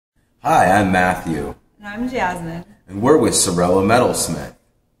Hi, I'm Matthew. And I'm Jasmine. And we're with Cirello Metalsmith.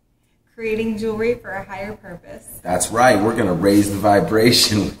 Creating jewelry for a higher purpose. That's right, we're going to raise the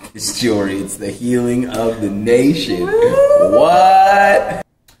vibration with this jewelry. It's the healing of the nation. Woo! What?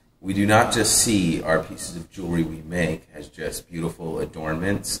 We do not just see our pieces of jewelry we make as just beautiful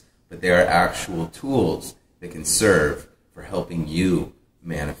adornments, but they are actual tools that can serve for helping you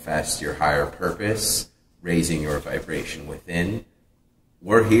manifest your higher purpose, raising your vibration within.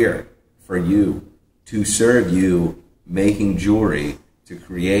 We're here for you, to serve you, making jewelry, to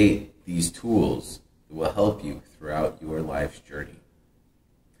create these tools that will help you throughout your life's journey.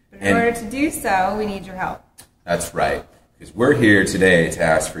 But in order to do so, we need your help. That's right, because we're here today to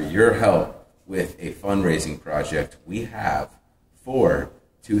ask for your help with a fundraising project we have for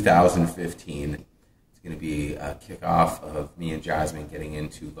 2015. It's going to be a kickoff of me and Jasmine getting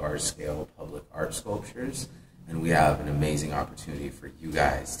into large-scale public art sculptures, and we have an amazing opportunity for you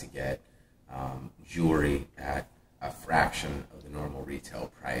guys to get jewelry at a fraction of the normal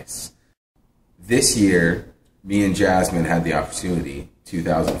retail price. This year, me and Jasmine had the opportunity,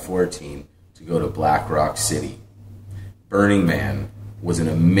 2014, to go to Black Rock City. Burning Man was an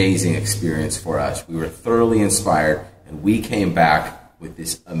amazing experience for us. We were thoroughly inspired, and we came back with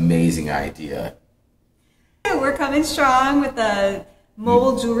this amazing idea. We're coming strong with a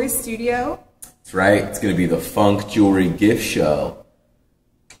mobile jewelry studio. That's right. It's going to be the Funk Jewelry Gift Show.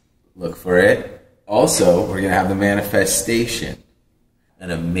 Look for it. Also, we're going to have the Manifestation,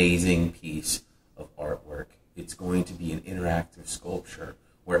 an amazing piece of artwork. It's going to be an interactive sculpture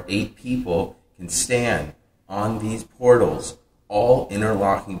where 8 people can stand on these portals, all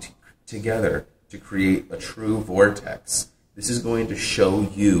interlocking together to create a true vortex. This is going to show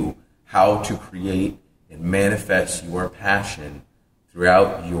you how to create and manifest your passion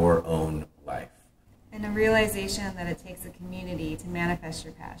throughout your own life. And a realization that it takes a community to manifest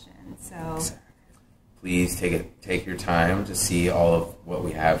your passion. So exactly. Please take your time to see all of what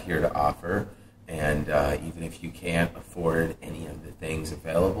we have here to offer. And even if you can't afford any of the things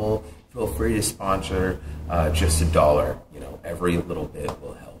available, feel free to sponsor just $1. You know, every little bit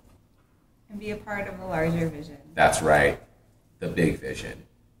will help. And be a part of a larger vision. That's right. The big vision.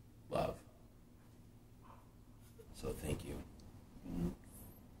 Love. So thank you.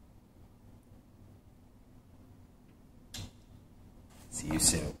 See you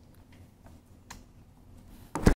soon.